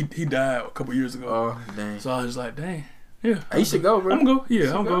 but he died a couple years ago. Oh dang! So I was just like, dang. Yeah, you should go, bro. I'm gonna go.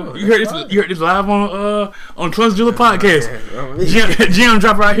 Yeah, I'm gonna go. You heard this live on Clemsonville podcast. Jim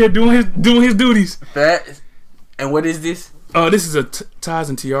drop right here doing his duties. That and what is this? This is a Ties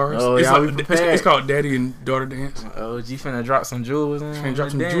and Tiaras. Oh, it's called Daddy and Daughter Dance. Oh, G finna drop some jewels on. Finna drop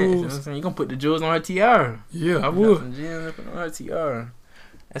some dance. jewels. You know what I'm saying? You gonna put the jewels on her tiara? Yeah, I would. Some gems on her tiara.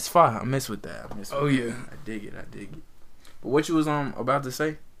 That's fire. I mess with that. Yeah. I dig it. But what you was about to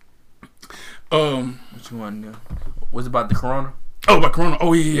say? What you want to know? What's about the corona? Oh, about corona.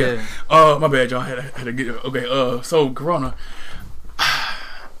 Oh yeah. My bad, y'all. Had to get it. Okay. So corona.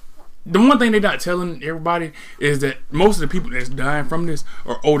 The one thing they're not telling everybody is that most of the people that's dying from this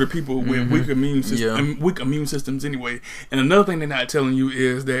are older people with weak immune systems anyway. And another thing they're not telling you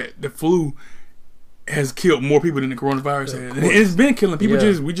is that the flu has killed more people than the coronavirus has. And it's been killing people.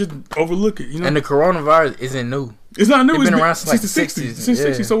 We just overlook it. You know. And the coronavirus isn't new. It's not new. It's been around since the 60s. Since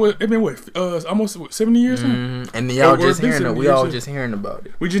 60s. So it's been almost 70 years. And y'all just hearing it. We all just hearing about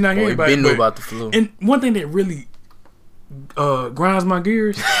it. We just not hearing about it. We been about the flu. And one thing that really grinds my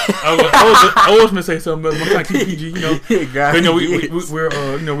gears. I was gonna say something, but I'm trying to keep PG, you know. But,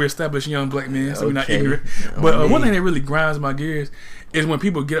 you know, we're established young black men, so we're not ignorant. But one thing that really grinds my gears is when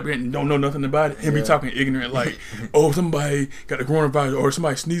people get up here and don't know nothing about it and be talking ignorant, like, oh, somebody got the coronavirus or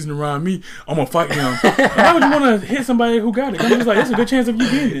somebody sneezing around me, I'm gonna fight them. Why would you want to hit somebody who got it? I'm just like, there's a good chance of you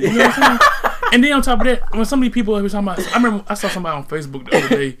getting it. You know what I'm saying? And then on top of that, when so many people were talking about, I remember I saw somebody on Facebook the other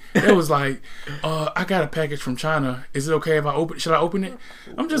day that was like, I got a package from China. Is it okay if I open it? Should I open it?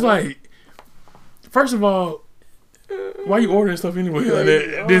 I'm just like, first of all, why you ordering stuff anyway? Like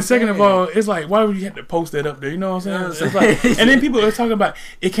that? Then second of all, it's like, why would you have to post that up there? You know what I'm saying? It's like, and then people are talking about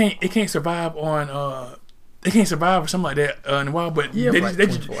it can't survive on it can't survive or something like that in a while. But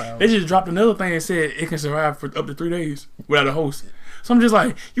they just dropped another thing that said it can survive for up to 3 days without a host. So I'm just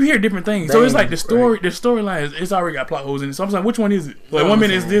like, you hear different things. So it's like the storyline it's already got plot holes in it. So I'm like, which one is it? Like, 1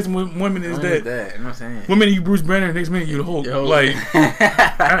 minute is this, 1 minute is that. You know what I'm saying? 1 minute you Bruce Banner, next minute you the Hulk. Like,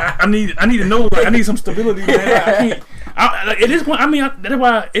 I need to know. Like, I need some stability, man. I can't. At this point, that's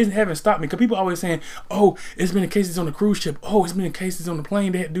why it haven't stopped me. Because people always saying, "Oh, it's been in cases on the cruise ship. Oh, it's been in cases on the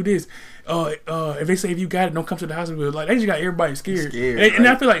plane. They had to do this. If they say if you got it, don't come to the hospital." Like, they just got everybody scared. And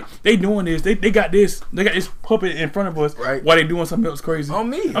I feel like they doing this. They got this puppet in front of us while they doing something else crazy. On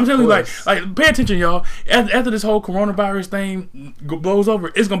me, I'm telling you, like, pay attention, y'all. After this whole coronavirus thing blows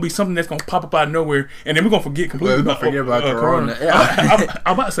over, it's gonna be something that's gonna pop up out of nowhere, and then we're gonna forget completely about corona.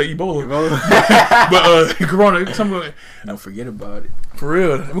 I'm about to say Ebola. But corona, something. Don't forget about it. For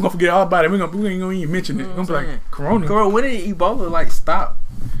real, we're gonna forget all about it. We ain't gonna even mention it. We're gonna be like corona. Girl, when did Ebola stop?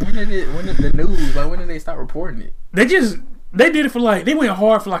 When did the news when did they stop reporting it? They did it for they went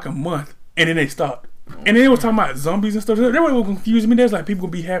hard for a month and then they stopped. And then they was talking about zombies and stuff. That was confusing me. There's people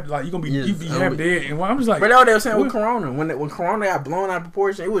gonna be happy, you gonna be half dead. And I'm just like, but that's what they were saying with corona. When corona got blown out of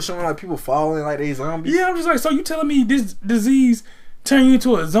proportion, it was showing people falling like they zombies. Yeah, I'm just like, so you telling me this disease turn you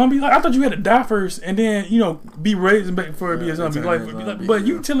into a zombie? Like, I thought you had to die first and then be raised back before be a zombie. But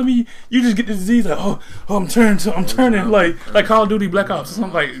you telling me you just get the disease I'm turning like Call of Duty Black Ops or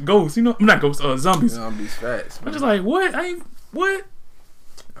something, like Ghosts. I'm not Ghosts, zombies. Zombies, facts. I'm just like, what? What?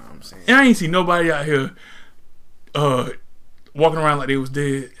 And I ain't see nobody out here walking around like they was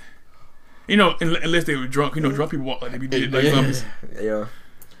dead. Unless they were drunk. Drunk people walk like they be dead, like zombies. Yeah.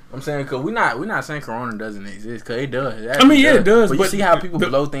 I'm saying, because we're not saying corona doesn't exist, because it does. It does. But you see how people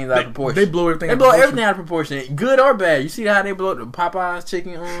blow things out of proportion. They blow everything. Everything out of proportion, good or bad. You see how they blow the Popeyes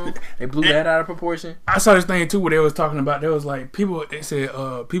chicken? They blew that out of proportion. I saw this thing too where they was talking about. There was people. They said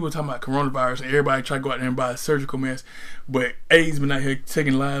people talking about coronavirus and everybody try to go out there and buy a surgical mask, but AIDS been out here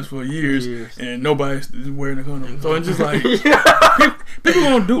taking lives for years. And nobody's wearing a condom. So it's just like people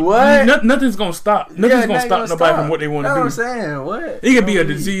gonna do what? Nothing's gonna stop. Nothing's gonna stop nobody from what they want to do. That's what I'm saying. What? It could be a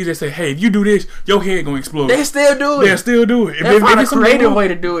disease that say, hey, if you do this, your head gonna explode. They still do it. They'll still do it. They find a creative way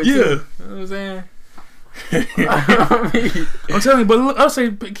to do it. Yeah. Too. You know what I'm saying? I'm telling you, but I'll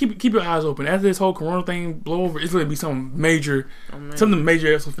say keep your eyes open. After this whole corona thing blow over, it's gonna be something major else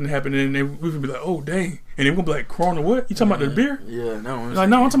gonna happen, and then we would be like, oh dang, and then we're gonna be like, corona what? You talking about the beer? Yeah, no. I'm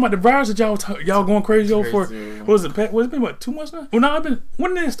talking about the virus that y'all going crazy over for. What was it? What it been? What, 2 months now? Well, no,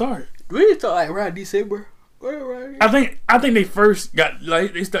 when did it start? We start around December. I think they first got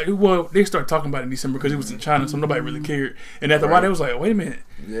they started talking about it in December because it was in China, so nobody really cared. And after a while, they was like, wait a minute,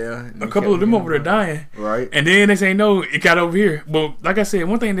 a couple of them over there dying, right? And then they say no, it got over here. But like I said,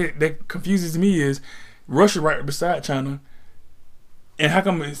 one thing that confuses me is Russia right beside China, and how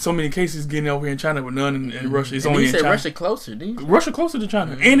come so many cases getting over here in China with none in Russia? It's only in China. Russia closer, didn't you? Russia closer to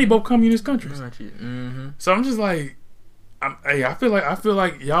China, and they both communist countries. So I'm just like, I feel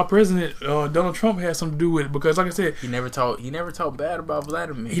like y'all president Donald Trump had something to do with it because, like I said, he never talked bad about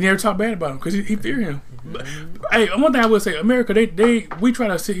Vladimir. He never talked bad about him because he feared him. But, hey, one thing I would say, America, we try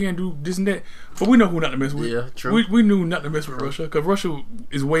to sit here and do this and that, but we know who not to mess with. Yeah, true. We knew not to mess with Russia because Russia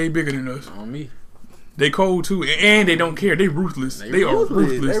is way bigger than us. On me. They cold too, and they don't care. They ruthless. They are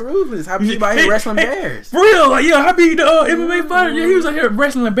ruthless. They ruthless. How be out here wrestling bears? For real, like how be the MMA fighter? Yeah, he was out here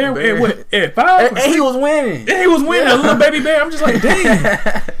wrestling a bear at what? At 5? And he was winning. And he was winning a little baby bear. I'm just like, damn,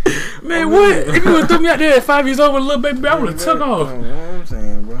 man, what? If you would have threw me out there at 5 years old with a little baby bear, I would have took off. You know what I'm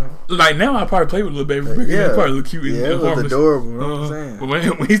saying, bro? Like now, I probably play with a little baby bear. Yeah, probably look cute. Yeah, it was adorable. You know what I'm saying? But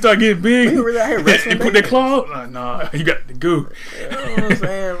when he started getting big, he really out here wrestling. And put that claw, nah, you got the goo. You know what I'm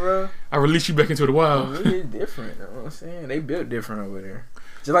saying, bro? I release you back into the wild. It's different. You know what I'm saying? They built different over there.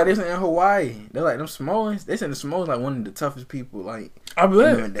 Just like this in Hawaii. They're like them Samoans. They said the Samoans like one of the toughest people. Like I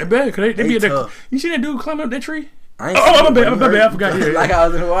bet. Cause they be tough. You see that dude climb up that tree? My bad. I forgot. Yeah. Like I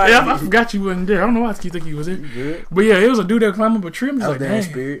was in Hawaii. Yeah, I forgot you wasn't there. I don't know why I keep thinking you was there. Good. But yeah, it was a dude that climbed up a tree. I'm just like, dang.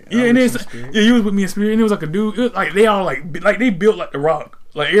 Spirit. Yeah, and it's you was with me in Spirit, and it was like a dude. It was like they all like they built like the Rock.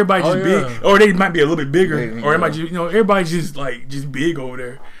 Like everybody just big, or they might be a little bit bigger, or it might just everybody just big over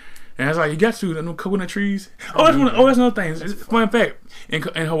there. And I was like, you got to them coconut trees. That's another thing. Fun fact. In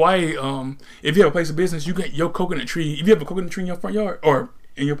Hawaii, if you have a place of business, you get your coconut tree. If you have a coconut tree in your front yard or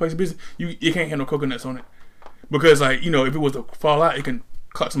in your place of business, you can't have no coconuts on it because, like, if it was to fall out, it can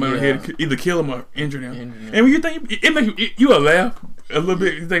clock somebody on the head, either kill them or injure them. And when you think it makes you will laugh a little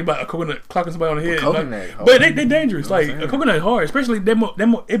bit. You think about a coconut clocking somebody on the head, but they dangerous. Like a coconut is hard, especially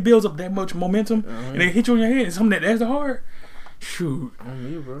it builds up that much momentum, and they hit you on your head. It's something that's hard. Shoot. On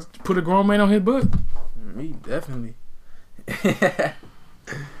me, bro. Put a grown man on his butt. Me, definitely.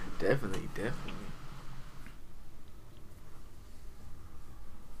 Definitely.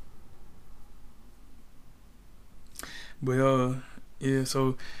 But yeah,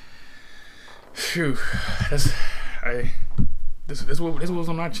 so shoot. This was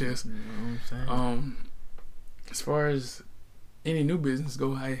on my chest. You know what I'm saying? As far as any new business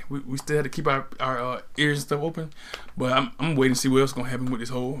go, we still have to keep our ears and stuff open, but I'm waiting to see what else gonna happen with this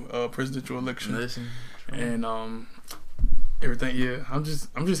whole presidential election and everything. Yeah, I'm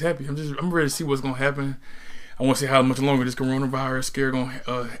just happy. I'm ready to see what's gonna happen. I want to see how much longer this coronavirus scare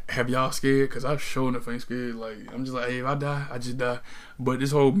gonna have y'all scared, because I've shown enough ain't scared. Like I'm just like, hey, if I die, I just die. But this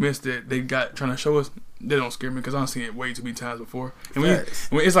whole mess that they got trying to show us, they don't scare me because I've seen it way too many times before. And when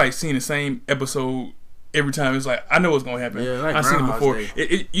it's like seeing the same episode every time. It's like I know what's gonna happen. Yeah, like I've seen it before.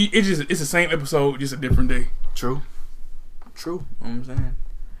 It's the same episode, just a different day. True. You know what I'm saying?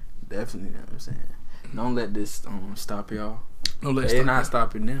 Definitely. You know what I'm saying? Don't let this stop y'all. It's not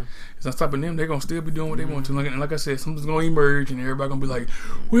stopping them. It's not stopping them. They're gonna still be doing what they want to. Like I said, something's gonna emerge, and everybody gonna be like,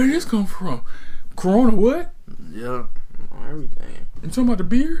 "Where did this come from? Corona? What? Yeah, everything. You talking about the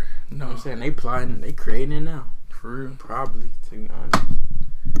beer? No, you know what I'm saying they plotting, they creating it now. For real, probably, to be honest.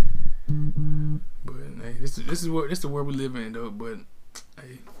 But hey, this is the world we live in, though. But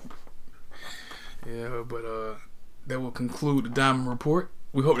hey, yeah, but that will conclude the Diamond Report.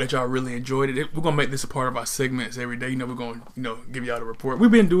 We hope that y'all really enjoyed it. We're gonna make this a part of our segments every day. We're gonna give y'all the report. We've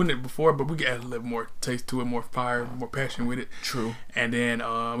been doing it before, but we can add a little more taste to it, more fire, more passion with it. True. And then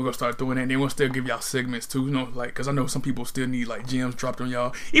we're gonna start doing that. And then we'll still give y'all segments too. Because I know some people still need like gems dropped on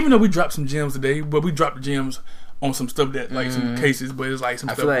y'all. Even though we dropped some gems today, but we dropped the gems on some stuff that like some cases, but it's like some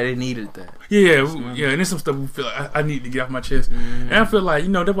stuff. I feel like they needed that. Yeah, and there's some stuff we feel like I need to get off my chest. And I feel like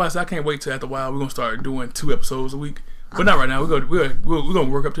that's why I can't wait till after a while we're gonna start doing 2 episodes a week. But not right now. We're gonna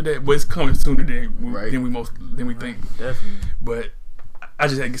work up to that, but it's coming sooner than we think. Definitely. But I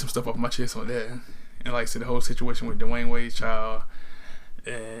just had to get some stuff off my chest on that, and like I said, the whole situation with Dwayne Wade's child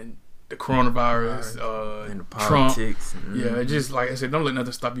and the coronavirus, and the politics. Trump. Yeah, just like I said, don't let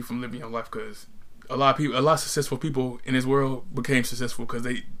nothing stop you from living your life, because a lot of successful people in this world became successful because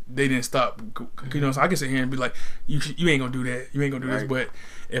they didn't stop. So I can sit here and be like, you ain't gonna do that. You ain't gonna do this. But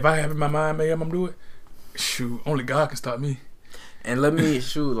if I have it in my mind, maybe I'm gonna do it. Shoot, only God can stop me. And let me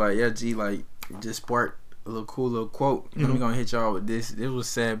just spark a little cool little quote. I'm gonna hit y'all with this. This was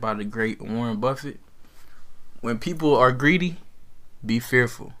said by the great Warren Buffett. When people are greedy, be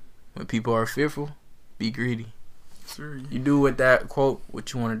fearful. When people are fearful, be greedy. Sure. You do with that quote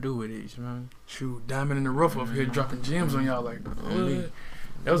what you want to do with it. You know? Shoot, diamond in the rough up here, dropping gems on y'all like.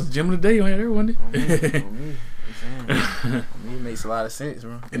 That was the gem of the day on there, wasn't it? On me. It makes a lot of sense,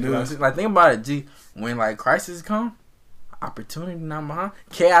 bro. It does. Like, think about it, G. When like crisis come, opportunity not behind.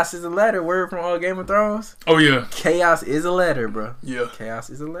 Chaos is a letter. Word from Game of Thrones. Oh yeah. Chaos is a letter, bro. Yeah. Chaos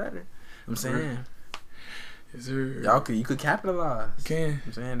is a letter. I'm saying. Yes, sir. You could capitalize. You can.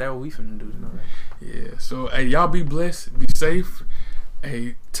 I'm saying that what we finna do tonight. Yeah. So hey, y'all be blessed. Be safe.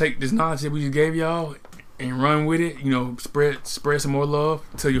 Hey, take this knowledge that we just gave y'all and run with it. You know, spread some more love.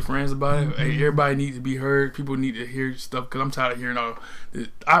 Tell your friends about it. Hey, everybody needs to be heard. People need to hear stuff because I'm tired of hearing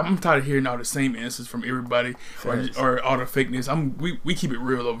all the same answers from everybody or all the fakeness. We keep it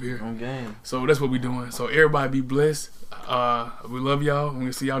real over here. Okay. So that's what we doing. So everybody be blessed. We love y'all. I'm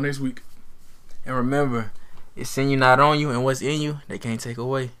gonna see y'all next week. And remember, it's in you, not on you, and what's in you, they can't take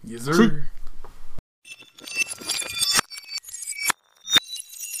away. Yes, sir.